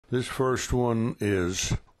This first one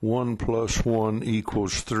is 1 + 1 =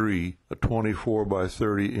 3, a 24 by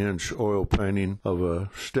 30 inch oil painting of a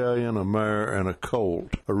stallion, a mare, and a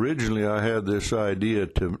colt. Originally I had this idea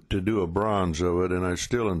to do a bronze of it, and I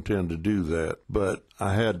still intend to do that, but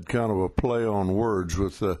I had kind of a play on words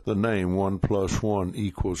with the name 1 + 1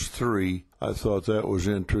 = 3. I thought that was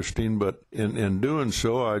interesting, but in doing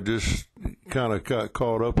so, I just kind of got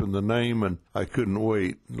caught up in the name, and I couldn't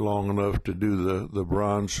wait long enough to do the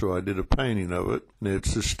bronze, so I did a painting of it. And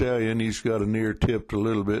it's the stallion. He's got an ear tipped a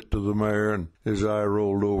little bit to the mare, and his eye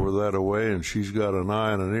rolled over that away, and she's got an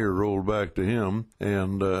eye and an ear rolled back to him,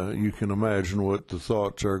 and you can imagine what the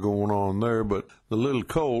thoughts are going on there. But the little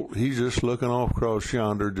colt, he's just looking off across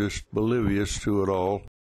yonder, just oblivious to it all.